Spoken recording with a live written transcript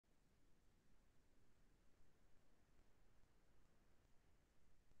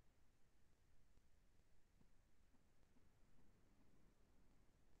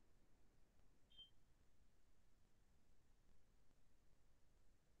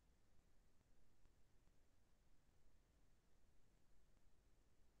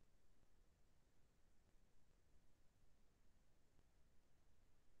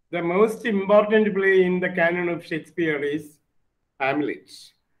the most important play in the canon of Shakespeare is Hamlet.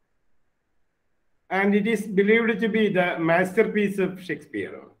 And it is believed to be the masterpiece of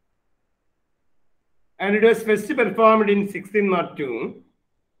Shakespeare. And it was first performed in 1602,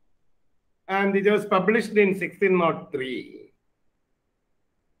 and it was published in 1603.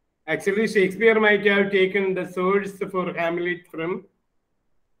 Actually, Shakespeare might have taken the source for Hamlet from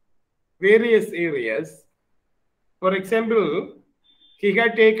various areas. For example, he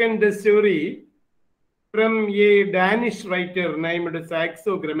had taken the story from a Danish writer named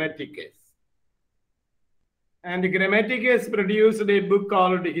Saxo Grammaticus. And Grammaticus produced a book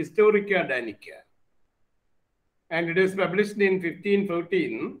called Historica Danica. And it was published in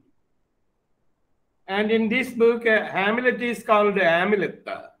 1514. And in this book, Hamlet is called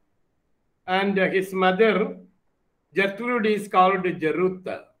Hamleta. And his mother, Gertrude, is called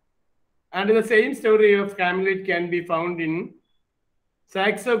Jerutha. And the same story of Hamlet can be found in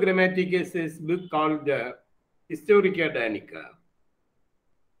Saxo Grammaticus' book called Historica Danica.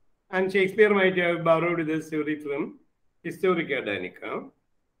 And Shakespeare might have borrowed this story from Historica Danica.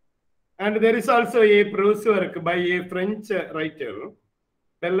 And there is also a prose work by a French writer,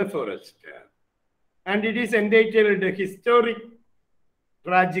 Belleforest. And it is entitled Historic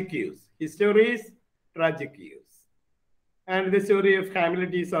Tragicus. Historis Tragicus. And the story of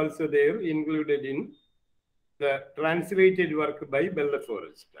Hamlet is also there, included in the translated work by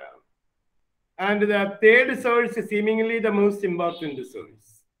Belleforest. And the third source, seemingly the most important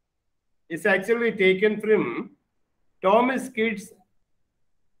source, is actually taken from Thomas Kidd's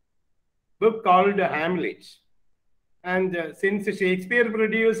book called Hamlet. And since Shakespeare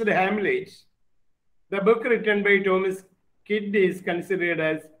produced Hamlet, the book written by Thomas Kidd is considered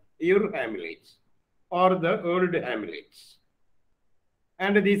as Ur Hamlet or the Old Hamlet.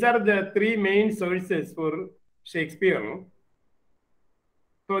 And these are the three main sources for Shakespeare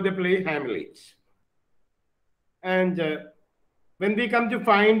for the play Hamlet. And when we come to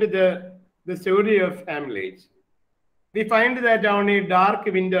find the story of Hamlet, we find that on a dark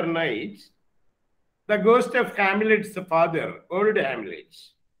winter night, the ghost of Hamlet's father, old Hamlet,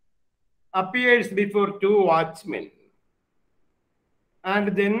 appears before two watchmen.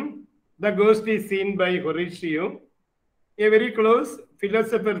 And then the ghost is seen by Horatio, a very close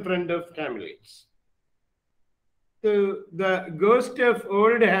philosopher friend of Hamlet. So the ghost of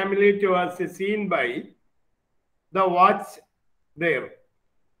old Hamlet was seen by the watch there.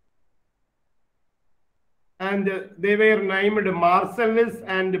 And they were named Marcellus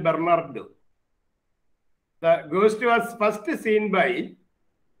and Bernardo. The ghost was first seen by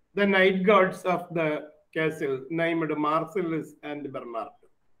the night guards of the castle named Marcellus and Bernardo.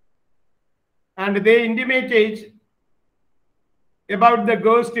 And they intimated about the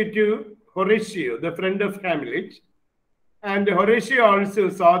ghost to Horatio, the friend of Hamlet. And Horatio also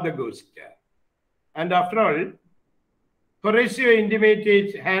saw the ghost. And after all, Horatio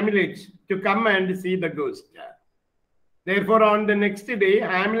intimated Hamlet to come and see the ghost. Therefore, on the next day,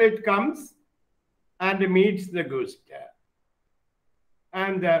 Hamlet comes and meets the ghost.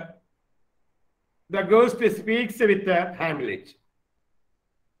 And the ghost speaks with Hamlet,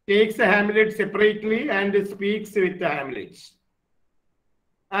 takes Hamlet separately and speaks with Hamlet.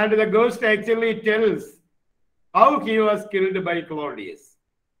 And the ghost actually tells how he was killed by Claudius.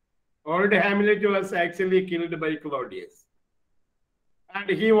 Old Hamlet was actually killed by Claudius. And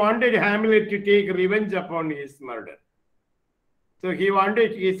he wanted Hamlet to take revenge upon his murder. So he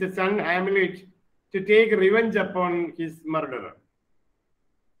wanted his son Hamlet to take revenge upon his murderer.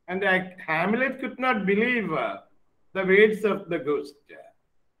 And Hamlet could not believe the words of the ghost.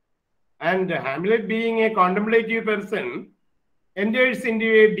 And Hamlet, being a contemplative person, enters into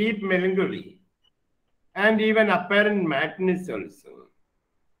a deep melancholy and even apparent madness also.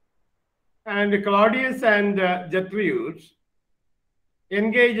 And Claudius and Gertrude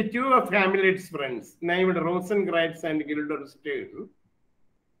engage two of Hamlet's friends, named Rosencrantz and Guildenstern,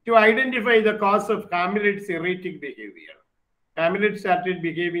 to identify the cause of Hamlet's erratic behavior. Hamlet started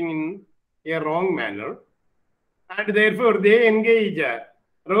behaving in a wrong manner, and therefore they engage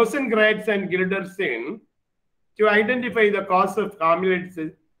Rosencrantz and Guildenstern to identify the cause of Hamlet's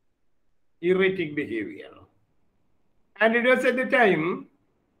erratic behavior. And it was at the time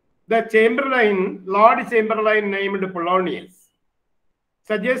the Chamberlain, Lord Chamberlain named Polonius,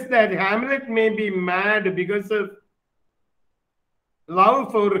 suggests that Hamlet may be mad because of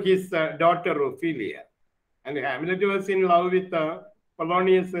love for his daughter Ophelia. And Hamlet was in love with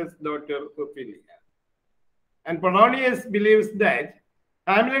Polonius' daughter Ophelia. And Polonius believes that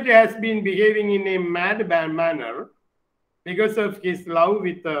Hamlet has been behaving in a mad manner because of his love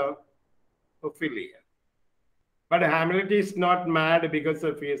with Ophelia. But Hamlet is not mad because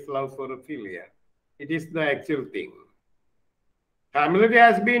of his love for Ophelia. It is the actual thing. Hamlet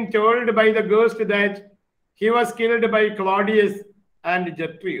has been told by the ghost that he was killed by Claudius and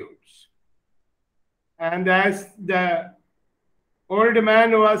Gertrude. And as the old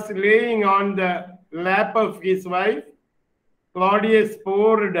man was laying on the lap of his wife, Claudius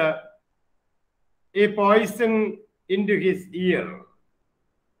poured a poison into his ear.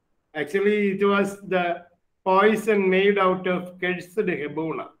 Actually, it was the poison made out of cursed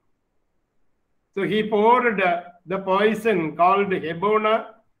Hebona. So he poured the poison called Hebona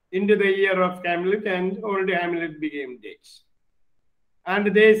into the ear of Hamlet, and old Hamlet became dead.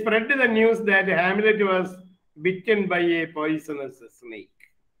 And they spread the news that Hamlet was bitten by a poisonous snake.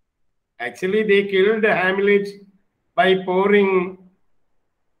 Actually, they killed Hamlet by pouring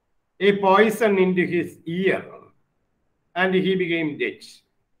a poison into his ear, and he became dead.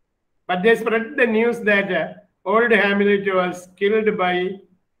 But they spread the news that old Hamlet was killed by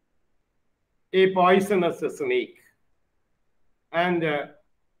a poisonous snake. And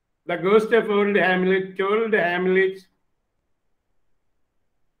the ghost of old Hamlet told Hamlet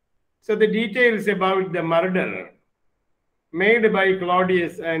so the details about the murder made by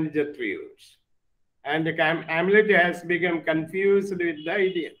Claudius and Gertrude. And Hamlet has become confused with the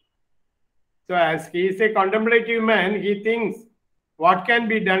idea. So as he is a contemplative man, he thinks what can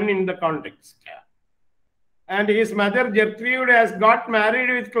be done in the context. And his mother Gertrude has got married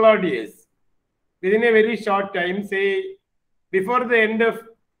with Claudius within a very short time, say before the end of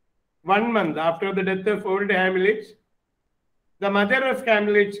 1 month after the death of old Hamlet. The mother of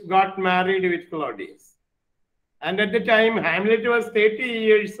Hamlet got married with Claudius. And at the time, Hamlet was 30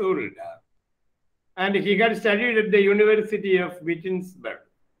 years old. And he had studied at the University of Wittenberg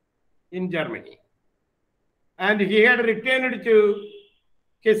in Germany. And he had returned to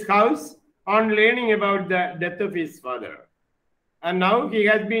his house on learning about the death of his father. And now he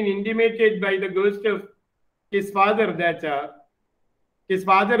has been intimated by the ghost of his father that his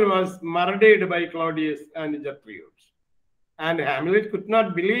father was murdered by Claudius and Gertrude. And Hamlet could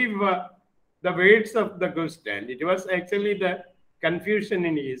not believe the words of the ghost, and it was actually the confusion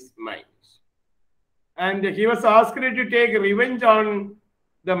in his mind. And he was asked to take revenge on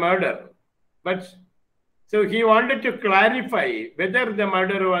the murder. But so he wanted to clarify whether the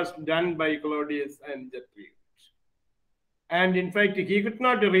murder was done by Claudius and Gertrude. And in fact, he could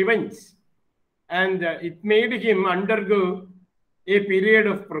not revenge. And it made him undergo a period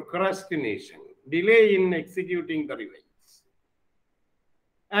of procrastination, delay in executing the revenge.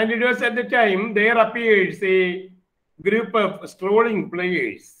 And it was at the time there appears a group of strolling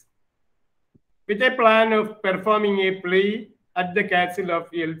players with a plan of performing a play at the castle of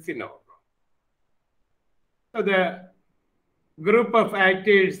Elsinore. So the group of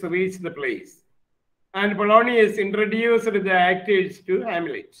actors reached the place, and Polonius introduced the actors to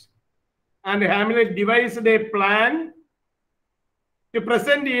Hamlet. And Hamlet devised a plan to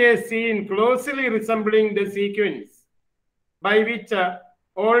present a scene closely resembling the sequence by which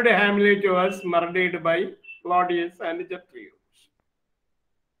old Hamlet was murdered by Claudius and Gertrude.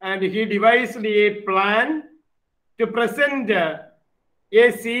 And he devised a plan to present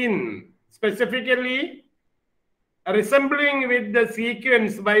a scene specifically resembling with the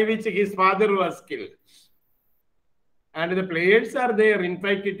sequence by which his father was killed. And the players are there, in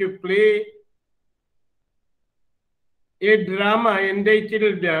fact, to play a drama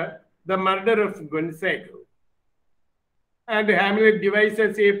entitled The Murder of Gonzago. And Hamlet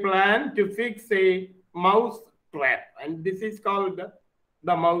devises a plan to fix a mouse trap, and this is called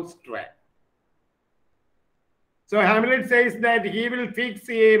the mouse trap. So Hamlet says that he will fix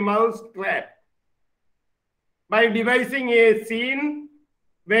a mouse trap by devising a scene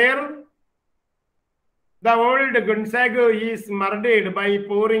where the old Gonzago is murdered by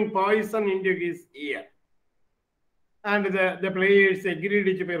pouring poison into his ear. And the players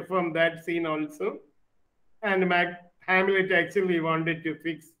agreed to perform that scene also. And Hamlet actually wanted to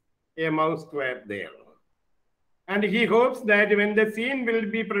fix a mouse trap there. And he hopes that when the scene will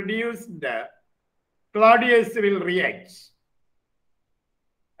be produced, Claudius will react.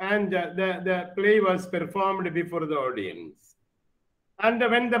 And the play was performed before the audience. And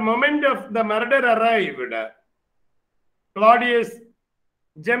when the moment of the murder arrived, Claudius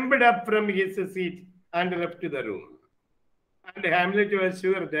jumped up from his seat and left the room. And Hamlet was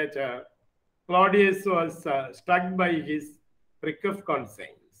sure that Claudius was struck by his prick of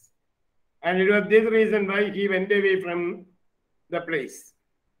conscience. And it was this reason why he went away from the place.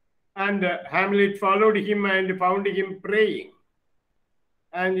 And Hamlet followed him and found him praying.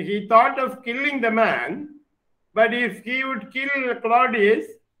 And he thought of killing the man, but if he would kill Claudius,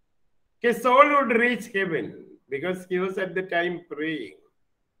 his soul would reach heaven. because he was at the time praying.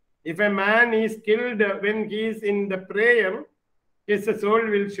 If a man is killed when he is in the prayer, his soul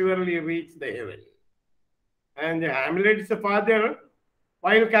will surely reach the heaven. And Hamlet's father,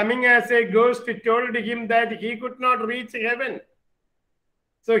 while coming as a ghost, told him that he could not reach heaven.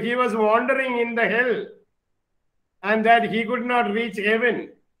 So he was wandering in the hell, and that he could not reach heaven.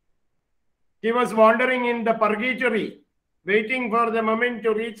 He was wandering in the purgatory, waiting for the moment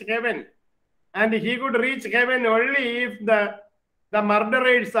to reach heaven. And he could reach heaven only if the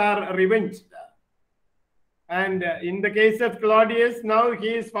murderers are revenged. And in the case of Claudius, now he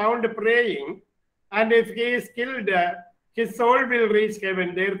is found praying, and if he is killed, his soul will reach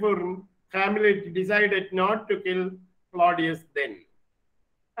heaven. Therefore, Hamlet decided not to kill Claudius then.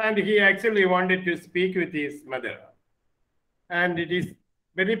 And he actually wanted to speak with his mother. And it is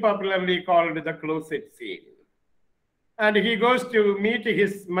very popularly called the closet scene. And he goes to meet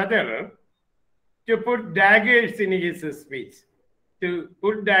his mother to put daggers in his speech. To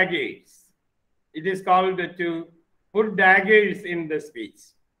put daggers. It is called to put daggers in the speech.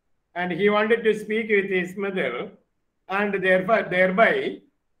 And he wanted to speak with his mother, and thereby,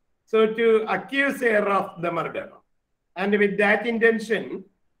 so to accuse her of the murder. And with that intention,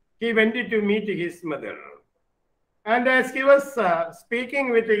 he went to meet his mother. And as he was speaking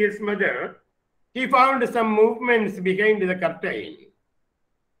with his mother, he found some movements behind the curtain.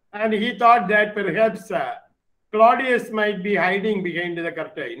 And he thought that perhaps Claudius might be hiding behind the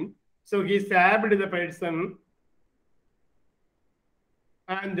curtain. So he stabbed the person,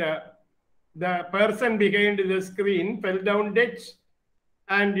 and the person behind the screen fell down dead.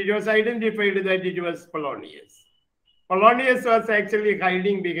 And it was identified that it was Polonius. Polonius was actually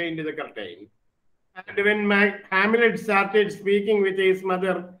hiding behind the curtain. And when Hamlet started speaking with his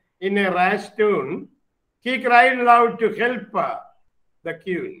mother in a rash tone, he cried loud to help the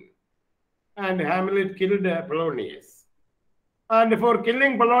queen. And Hamlet killed Polonius. And for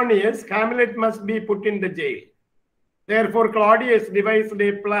killing Polonius, Hamlet must be put in the jail. Therefore, Claudius devised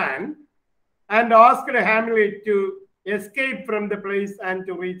a plan and asked Hamlet to escape from the place and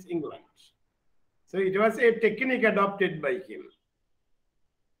to reach England. So it was a technique adopted by him.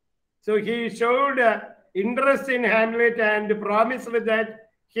 So he showed interest in Hamlet and promised that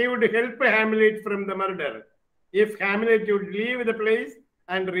he would help Hamlet from the murder if Hamlet would leave the place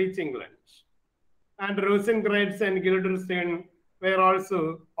and reach England. And Rosencrantz and Guildenstern were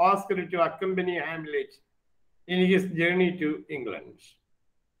also asked to accompany Hamlet in his journey to England.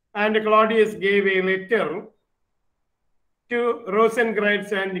 And Claudius gave a letter to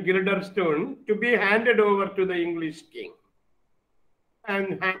Rosencrantz and Guildenstern to be handed over to the English king.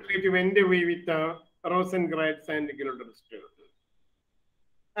 And Hamlet went away with Rosencrantz and Guildenstern.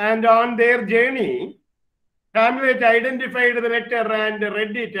 And on their journey, Hamlet identified the letter and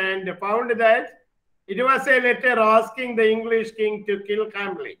read it and found that it was a letter asking the English king to kill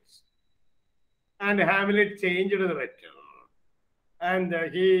Hamlet. And Hamlet changed the letter. And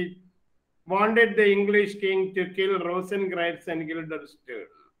he wanted the English king to kill Rosencrantz and Guildenstern.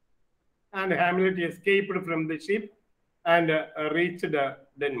 And Hamlet escaped from the ship and reached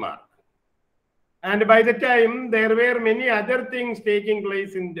Denmark. And by the time, there were many other things taking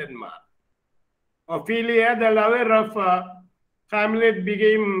place in Denmark. Ophelia, the lover of Hamlet,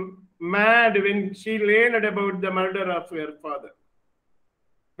 became mad when she learned about the murder of her father.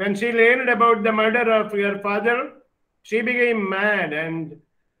 When she learned about the murder of her father, she became mad. And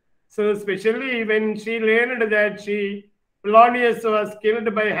so especially when she learned that Polonius was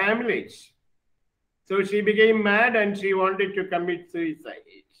killed by Hamlet. So she became mad and she wanted to commit suicide.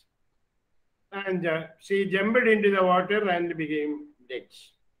 And she jumped into the water and became dead.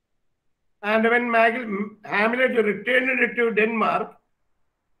 And when Hamlet returned to Denmark,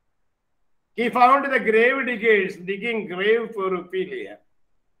 he found the grave diggers digging grave for Ophelia.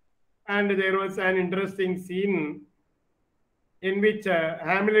 And there was an interesting scene in which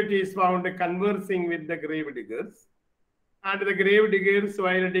Hamlet is found conversing with the grave diggers. And the grave diggers,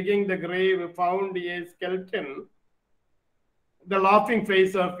 while digging the grave, found a skeleton, the laughing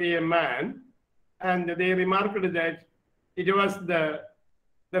face of a man. And they remarked that it was the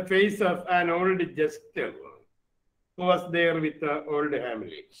face of an old jester who was there with the old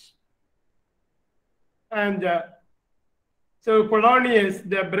Hamlet. And so Polonius,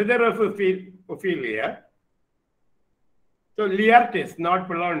 the brother of Ophelia, so Laertes, not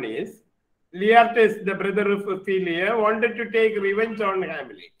Polonius, Laertes, the brother of Ophelia, wanted to take revenge on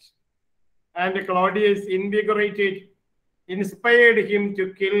Hamlet. And Claudius inspired him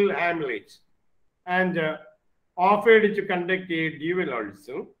to kill Hamlet and offered to conduct a duel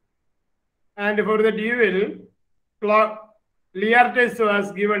also. And for the duel, Laertes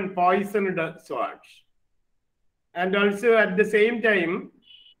was given poisoned sword. And also at the same time,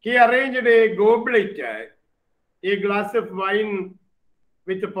 he arranged a goblet, a glass of wine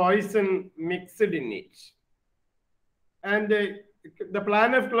with poison mixed in it. And the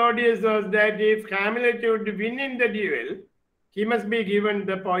plan of Claudius was that if Hamlet would win in the duel, he must be given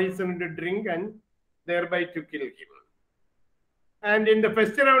the poison to drink and thereby to kill him. And in the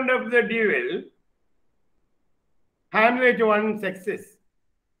first round of the duel, Hamlet won success,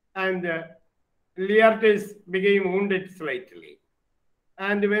 and Laertes became wounded slightly.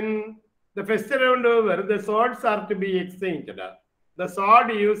 And when the first round over, the swords are to be exchanged. The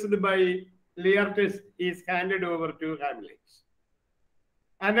sword used by Laertes is handed over to Hamlet.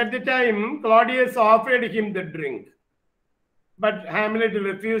 And at the time, Claudius offered him the drink, but Hamlet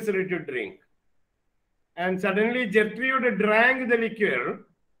refused to drink. And suddenly Gertrude drank the liquor,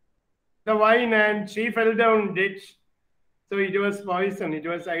 the wine, and she fell down dead. So it was poison. It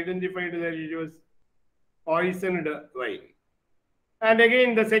was identified that it was poisoned wine. And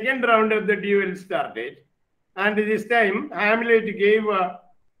again, the second round of the duel started. And this time, Hamlet gave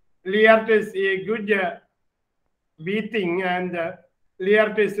Laertes a good beating, and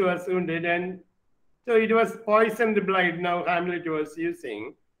Laertes was wounded. And so it was poisoned blood now Hamlet was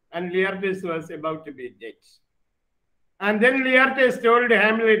using, and Laertes was about to be dead. And then Laertes told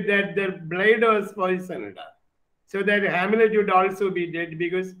Hamlet that the blood was poisoned, so that Hamlet would also be dead,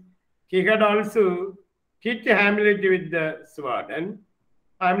 because he had also hit Hamlet with the sword, and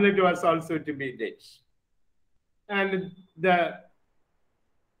Hamlet was also to be dead. And the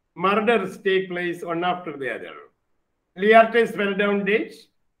murders take place one after the other. Laertes fell down dead,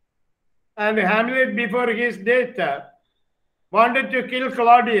 and Hamlet, before his death, wanted to kill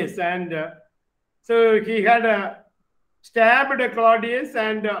Claudius, and so he had stabbed Claudius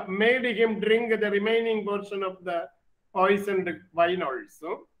and made him drink the remaining portion of the poisoned wine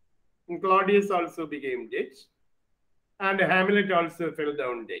also. And Claudius also became dead, and Hamlet also fell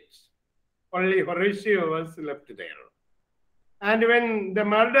down dead. Only Horatio was left there. And when the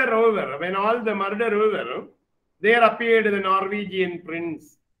murder over, when all the murder over, there appeared the Norwegian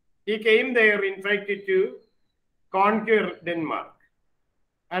prince. He came there, in fact, to conquer Denmark.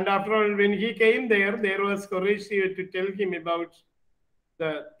 And after all, when he came there was Horatio to tell him about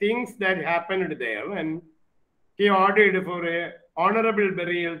the things that happened there, and he ordered for an honorable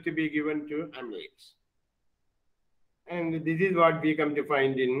burial to be given to Hamlet. And this is what we come to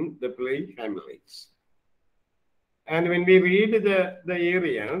find in the play Hamlet. And when we read the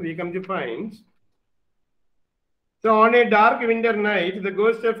area, we come to find, so on a dark winter night, the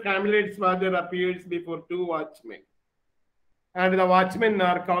ghost of Hamlet's father appears before two watchmen. And the watchmen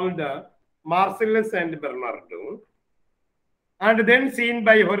are called Marcellus and Bernardo, and then seen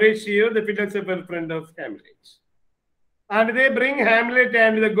by Horatio, the philosopher friend of Hamlet. And they bring Hamlet,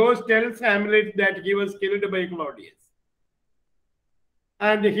 and the ghost tells Hamlet that he was killed by Claudius.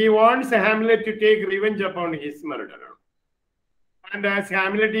 And he wants Hamlet to take revenge upon his murderer. And as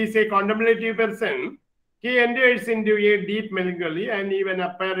Hamlet is a contemplative person, he enters into a deep melancholy and even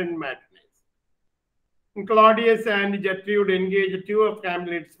apparent madness. Claudius and Gertrude engage two of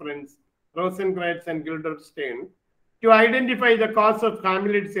Hamlet's friends, Rosencrantz and Guildenstern, to identify the cause of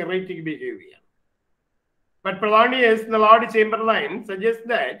Hamlet's erratic behavior. But Polonius, the Lord Chamberlain, suggests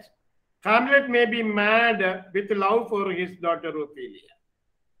that Hamlet may be mad with love for his daughter Ophelia.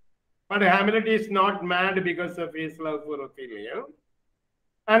 But Hamlet is not mad because of his love for Ophelia.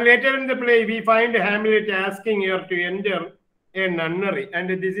 And later in the play, we find Hamlet asking her to enter a nunnery, and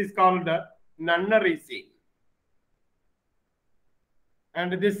this is called the nunnery scene.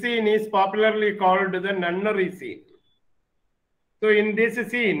 And this scene is popularly called the nunnery scene. So in this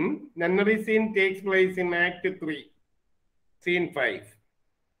scene, nunnery scene takes place in Act 3, Scene 5.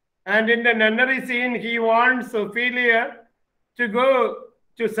 And in the nunnery scene, he wants Ophelia to go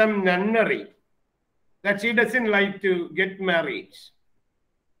to some nunnery, that she doesn't like to get married.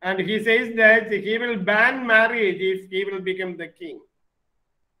 And he says that he will ban marriage if he will become the king.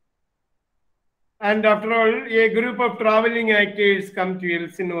 And after all, a group of traveling actors come to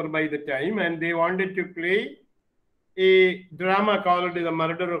Elsinore by the time, and they wanted to play a drama called The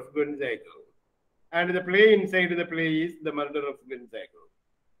Murder of Gonzago. And the play inside the play is The Murder of Gonzago.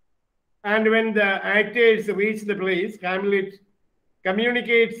 And when the actors reach the place, Hamlet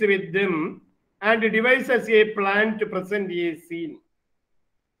communicates with them and devises a plan to present a scene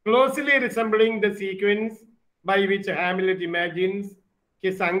closely resembling the sequence by which Hamlet imagines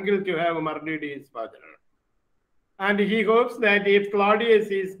his uncle to have murdered his father. And he hopes that if Claudius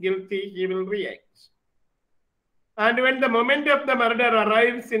is guilty, he will react. And when the moment of the murder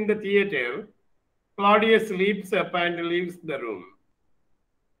arrives in the theater, Claudius leaps up and leaves the room.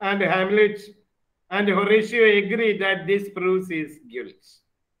 And Hamlet And Horatio agrees that this proves his guilt.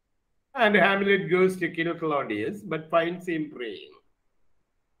 And Hamlet goes to kill Claudius, but finds him praying.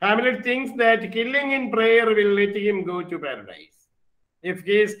 Hamlet thinks that killing in prayer will let him go to paradise. If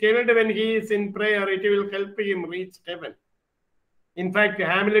he is killed when he is in prayer, it will help him reach heaven. In fact,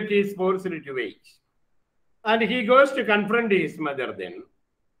 Hamlet is forced to wait. And he goes to confront his mother then.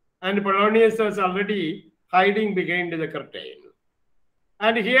 And Polonius was already hiding behind the curtain.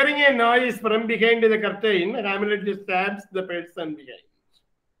 And hearing a noise from behind the curtain, Hamlet stabs the person behind.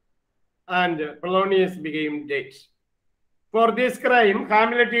 And Polonius became dead. For this crime,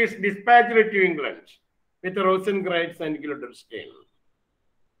 Hamlet is dispatched to England with Rosencrantz and Guildenstern.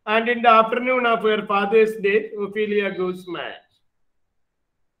 And in the afternoon of her father's death, Ophelia goes mad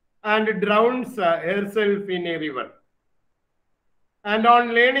and drowns herself in a river. And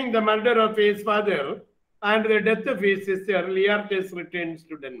on learning the murder of his father and the death of his sister, Laertes returns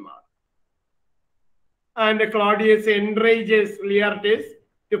to Denmark. And Claudius enrages Laertes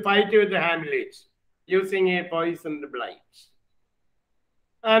to fight with Hamlet using a poisoned blight.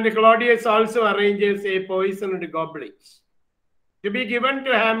 And Claudius also arranges a poisoned goblet to be given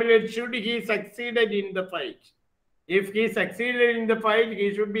to Hamlet should he succeeded in the fight. If he succeeded in the fight,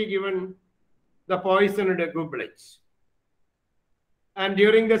 he should be given the poisoned goblet. And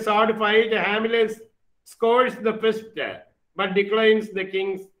during the sword fight, Hamlet scores the fist, but declines the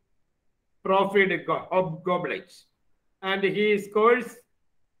king's proffered goblet. And he scores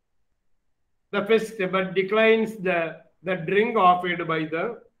the fist, but declines the drink offered by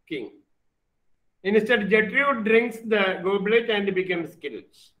the king. Instead, Gertrude drinks the goblet and becomes killed.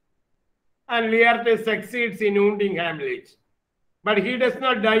 And Laertes succeeds in wounding Hamlet. But he does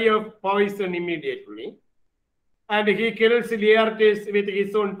not die of poison immediately. And he kills Laertes with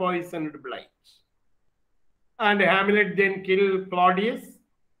his own poisoned blight. And Hamlet then kills Claudius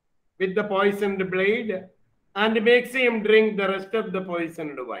with the poisoned blade and makes him drink the rest of the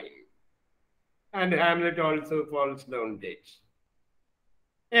poisoned wine. And Hamlet also falls down dead.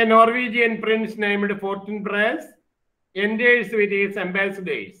 A Norwegian prince named Fortinbras enters with his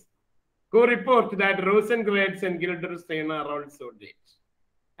ambassadors, who report that Rosencrantz and Guildenstern are also dead.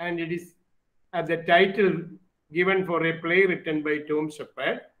 And it is as a title given for a play written by Tom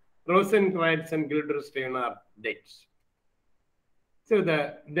Shepard, Rosencrantz and Guildenstern are dead. So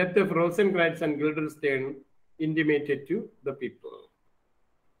the death of Rosencrantz and Guildenstern intimated to the people.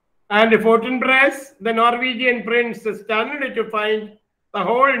 And Fortinbras, the Norwegian prince, stunned to find the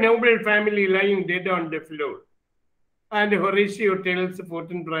whole Nobel family lying dead on the floor. And Horatio tells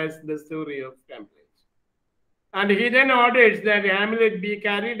Fortinbras the story of Hamlet. And he then orders that Hamlet be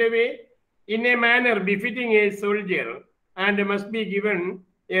carried away in a manner befitting a soldier and must be given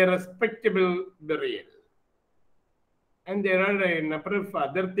a respectable burial. And there are a number of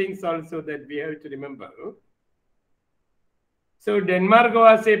other things also that we have to remember. So Denmark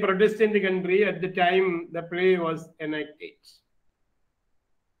was a Protestant country at the time the play was enacted.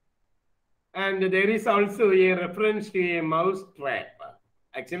 And there is also a reference to a mouse trap.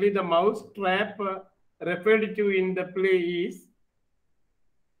 Actually, the mouse trap referred to in the play is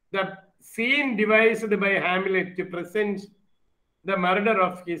the scene devised by Hamlet to present the murder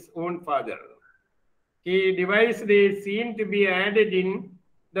of his own father. He devised a scene to be added in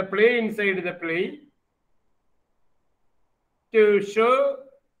the play inside the play to show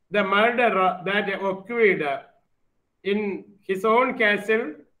the murder that occurred in his own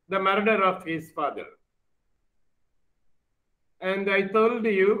castle, the murder of his father. And I told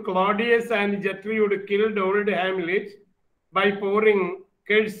you, Claudius and Gertrude killed old Hamlet by pouring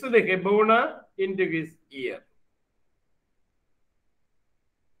cursed Hebona into his ear.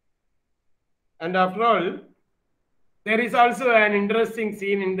 And after all, there is also an interesting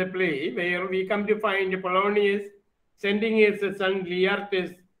scene in the play where we come to find Polonius sending his son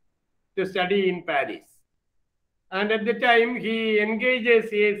Laertes to study in Paris. And at the time, he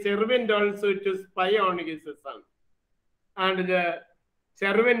engages a servant also to spy on his son. And the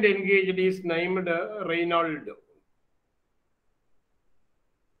servant engaged is named Reynaldo.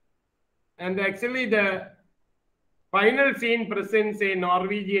 And actually, the final scene presents a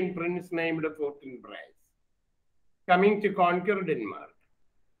Norwegian prince named Fortinbras coming to conquer Denmark.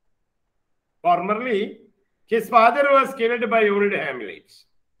 Formerly, his father was killed by old Hamlet.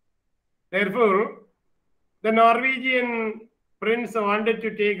 Therefore, the Norwegian prince wanted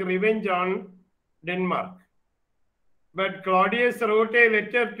to take revenge on Denmark. But Claudius wrote a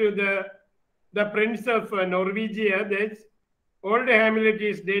letter to the prince of Norwegia that old Hamlet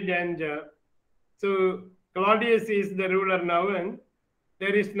is dead and so Claudius is the ruler now and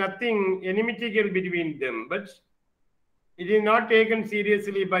there is nothing enmity between them. But it is not taken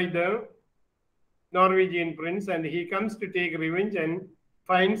seriously by the Norwegian prince, and he comes to take revenge and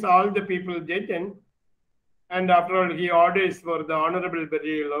finds all the people dead, and after all, he orders for the honorable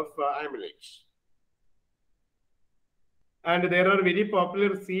burial of Hamlet. And there are very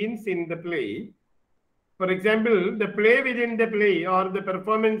popular scenes in the play. For example, the play within the play or the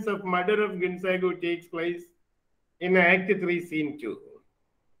performance of Murder of Gunsago takes place in Act 3, Scene 2.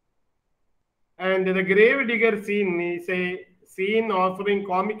 And the grave digger scene is a scene offering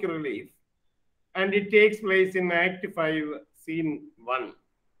comic relief, and it takes place in Act 5, Scene 1.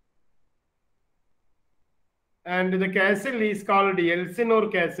 And the castle is called Elsinore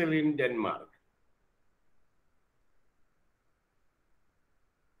Castle in Denmark.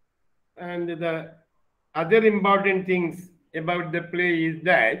 And the other important things about the play is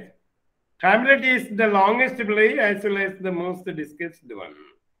that Hamlet is the longest play as well as the most discussed one.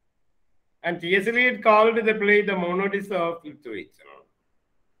 And T.S. Eliot called the play the Monodys of literature.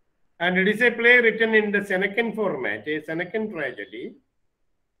 And it is a play written in the Senecan format, a Senecan tragedy,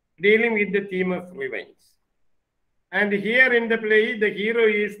 dealing with the theme of revenge. And here in the play, the hero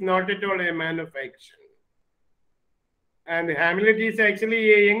is not at all a man of action. And Hamlet is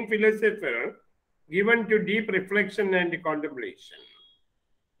actually a young philosopher given to deep reflection and contemplation.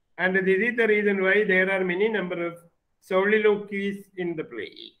 And this is the reason why there are many number of soliloquies in the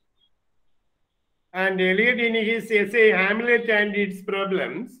play. And Eliot, in his essay Hamlet and Its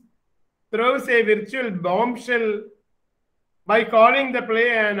Problems, throws a virtual bombshell by calling the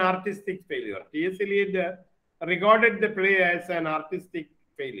play an artistic failure. T.S. Eliot regarded the play as an artistic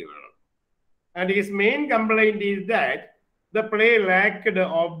failure. And his main complaint is that the play lacked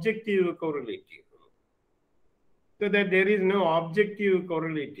objective correlative. So that there is no objective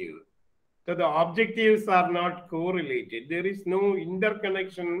correlative. So the objectives are not correlated. There is no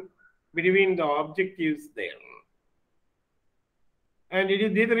interconnection between the objectives there. And it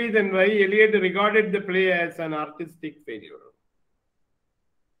is this reason why Eliot regarded the play as an artistic failure.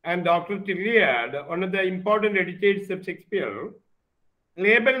 And Dr. Tilliard, one of the important editors of Shakespeare,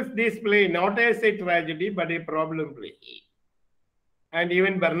 labels this play not as a tragedy but a problem play. And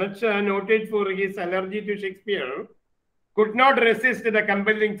even Bernard Shaw, noted for his allergy to Shakespeare, could not resist the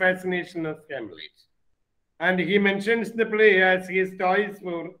compelling fascination of Hamlet. And he mentions the play as his choice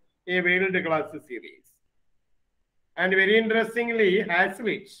for a world-class series. And very interestingly,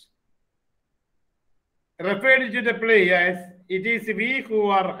 Hazlitt referred to the play as "it is we who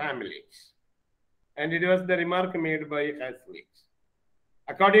are Hamlet." And it was the remark made by Hazlitt.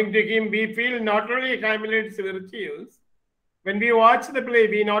 According to him, we feel not only Hamlet's virtues, when we watch the play,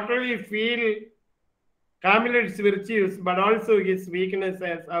 we not only feel Hamlet's virtues, but also his weakness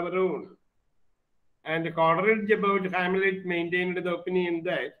as our own. And Coleridge about Hamlet maintained the opinion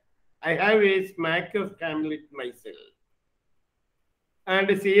that I have a smack of Hamlet myself.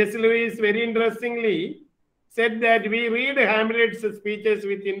 And C.S. Lewis, very interestingly, said that we read Hamlet's speeches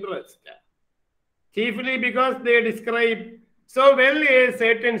with interest, chiefly because they describe so well a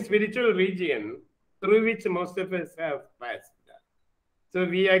certain spiritual region through which most of us have passed. So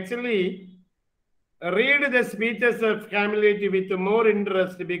we actually read the speeches of Hamlet with more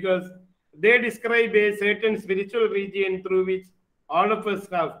interest because they describe a certain spiritual region through which all of us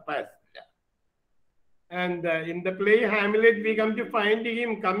have passed. And in the play Hamlet, we come to find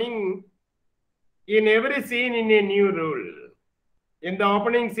him coming in every scene in a new role. In the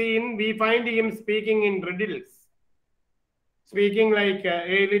opening scene, we find him speaking in riddles, speaking like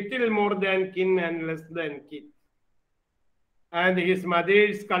a little more than kin and less than kin. And his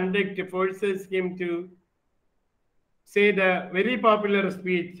mother's conduct forces him to say the very popular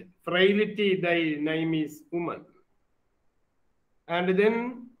speech, "Frailty, thy name is woman." And then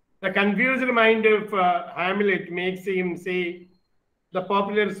the confused mind of Hamlet makes him say the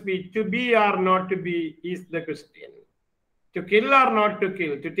popular speech, "To be or not to be is the question. To kill or not to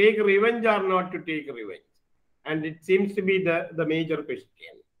kill, to take revenge or not to take revenge." And it seems to be the major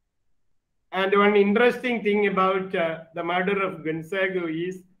question. And one interesting thing about the murder of Gunsago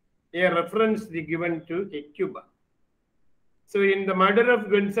is a reference given to Hecuba. So in the murder of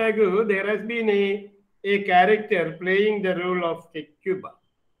Gunsago, there has been a character playing the role of Hecuba.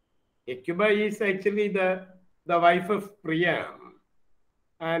 Hecuba is actually the wife of Priam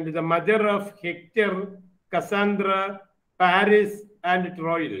and the mother of Hector, Cassandra, Paris, and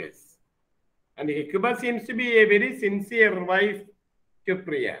Troilus. And Hecuba seems to be a very sincere wife to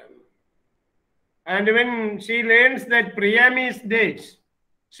Priam. And when she learns that Priam is dead,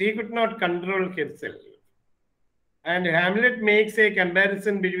 she could not control herself. And Hamlet makes a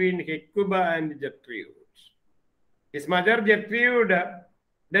comparison between Hecuba and Gertrude. His mother Gertrude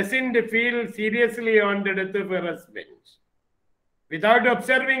doesn't feel seriously on the death of her husband. Without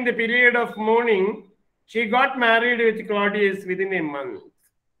observing the period of mourning, she got married with Claudius within a month.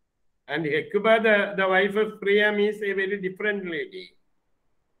 And Hecuba, the wife of Priam, is a very different lady.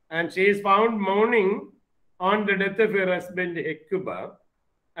 And she is found mourning on the death of her husband Hecuba.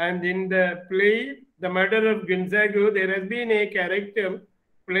 And in the play, The Murder of Gonzago, there has been a character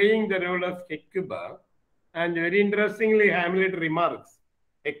playing the role of Hecuba. And very interestingly, Hamlet remarks,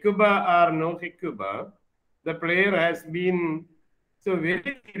 Hecuba or no Hecuba, the player has been so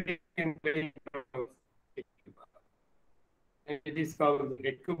very in playing the role of Hecuba. And it is called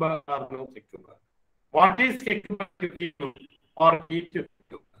Hecuba or no Hecuba. What is Hecuba to him or he to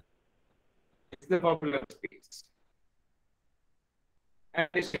Hecuba? It's the popular speech. And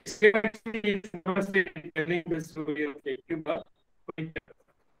Shakespeare is interested in telling the story of Hecuba.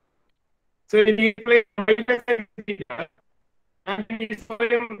 So he played and he saw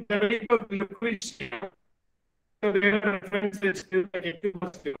him the rape of Lucretia. So there are references to the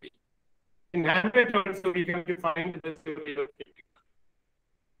Hecuba story. In Hamlet also we can find the story of Hecuba.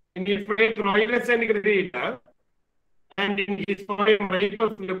 In his play Troilus and Cressida, and in his poem Rape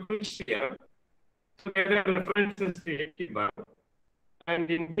of Lucretia, so there are references to Hecuba. And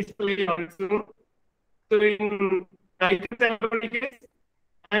in this play also, so in Titus and Andronicus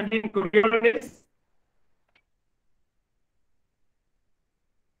and in Coriolanus,